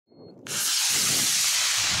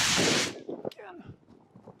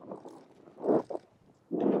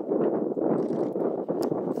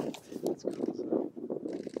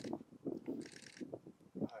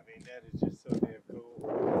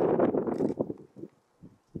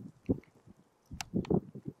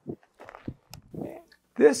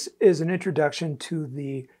This is an introduction to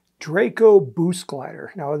the Draco boost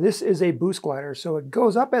glider. Now this is a boost glider, so it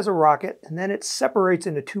goes up as a rocket and then it separates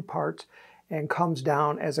into two parts and comes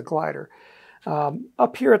down as a glider.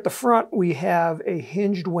 Up here at the front we have a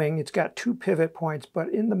hinged wing. It's got two pivot points,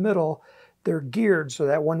 but in the middle they're geared so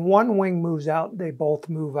that when one wing moves out, they both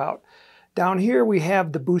move out. Down here we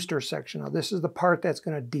have the booster section. Now this is the part that's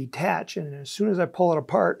going to detach, and as soon as I pull it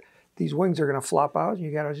apart, these wings are going to flop out.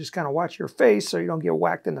 You got to just kind of watch your face so you don't get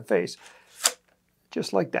whacked in the face.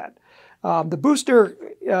 Just like that. The booster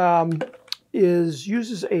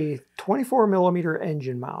uses a 24mm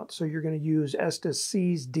engine mount, so you're going to use Estes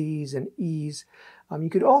C's, D's, and E's. You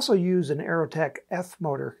could also use an Aerotech F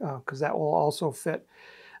motor because that will also fit.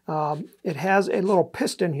 It has a little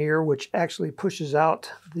piston here which actually pushes out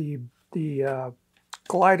the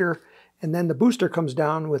glider, and then the booster comes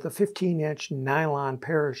down with a 15-inch nylon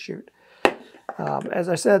parachute. As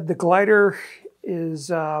I said, the glider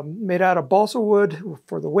is made out of balsa wood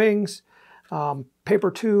for the wings,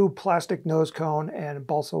 paper tube, plastic nose cone, and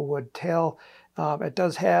balsa wood tail. It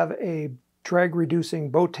does have a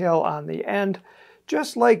drag-reducing boat tail on the end,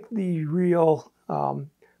 just like the real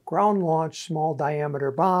ground-launched small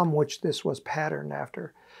diameter bomb, which this was patterned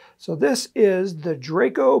after. So this is the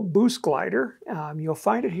Draco Boost Glider. You'll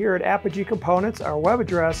find it here at Apogee Components. Our web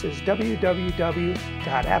address is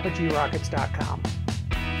www.apogeerockets.com.